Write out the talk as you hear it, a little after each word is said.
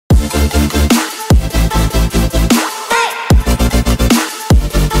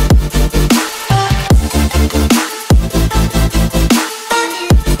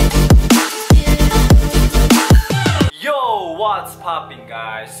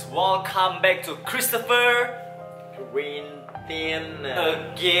guys, welcome back to Corinthian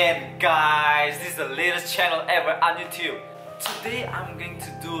again, guys. This is the latest channel ever on YouTube. Today I'm going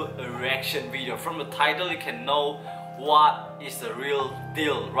to do a reaction video. From the title you can know what is the real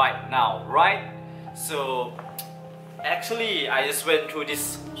deal right now, right? So actually I just went through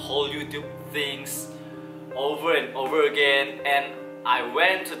this whole YouTube things over and over again, and I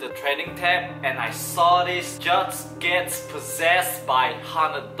went to the trending tab and I saw this just gets possessed by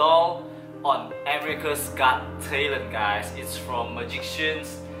haunted doll on America's Got Talent, guys. It's from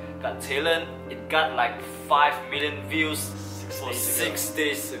Magicians Got Talent. It got like 5 million views 6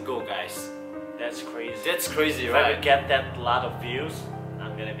 days ago, guys. That's crazy. That's crazy, if right? If I get that lot of views,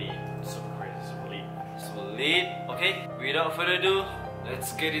 I'm gonna be super crazy, super lit. So lit. Okay, without further ado,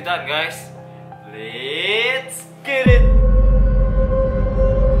 let's get it done, guys. Let's get it.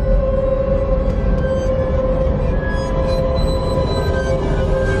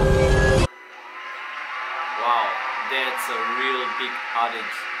 That's a real big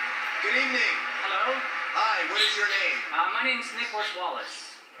audience. Good evening. Hello. Hi, what is your name? My name's Nicholas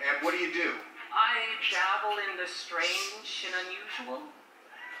Wallace. And what do you do? I dabble in the strange and unusual.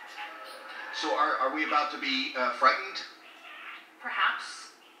 So are we about to be frightened?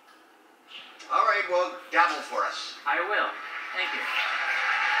 Perhaps. All right, well, dabble for us. I will. Thank you.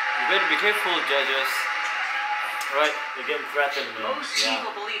 You better be careful, judges. Right, you're getting threatened, man. Most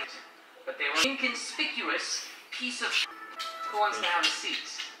people believed, but they were inconspicuous piece of who wants to have a seat.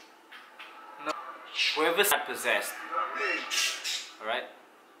 No. Whoever's not possessed. Alright?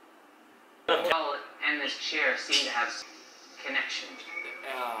 The wall and this chair seem to have connection.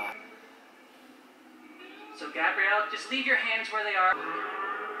 So Gabrielle, just leave your hands where they are.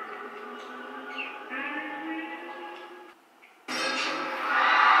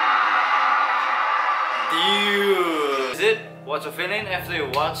 Dude! Is it? What's your feeling after you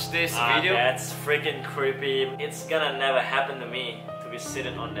watch this video? That's freaking creepy. It's gonna never happen to me to be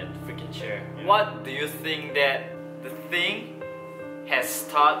sitting on that freaking chair. You know? What do you think that the thing has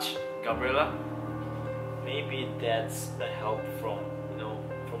touched Gabriella? Maybe that's the help from,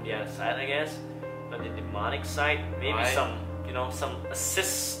 from the other side, I guess. On the demonic side, maybe right. some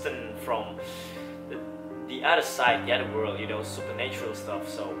assistant from the other side, the other world, supernatural stuff.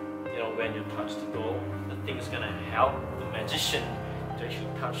 So, when you touch the doll, the thing's gonna help the magician to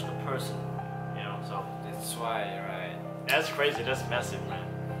actually touch the person, so That's why, right? that's crazy. That's massive, man.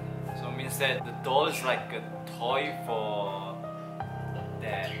 So it means that the doll is like a toy for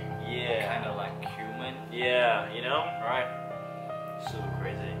that kind of like human. Yeah, Right? super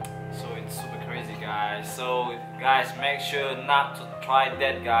crazy. So it's super crazy, guys. So guys, make sure not to try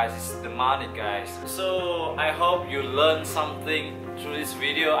that, guys. It's demonic, guys. So I hope you learned something through this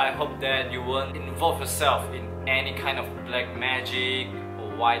video. I hope that you won't involve yourself in any kind of black magic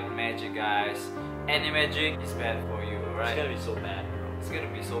or white magic, guys. Any magic is bad for you, right? It's gonna be so bad, bro. It's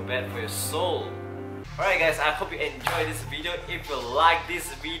gonna be so bad for your soul. Alright guys, I hope you enjoyed this video. If you like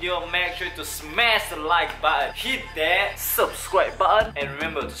this video, make sure to smash the like button, hit that subscribe button, and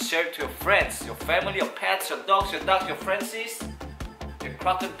remember to share it to your friends, your family, your pets, your dogs, your ducks, your Francis, your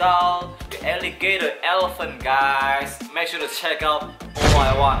crocodile, your alligator, elephant, guys. Make sure to check out All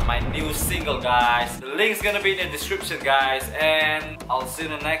I Want, my new single, guys. The link's gonna be in the description, guys, and I'll see you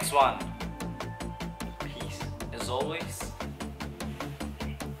in the next one. Peace, as always.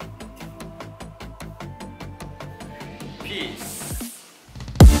 Peace.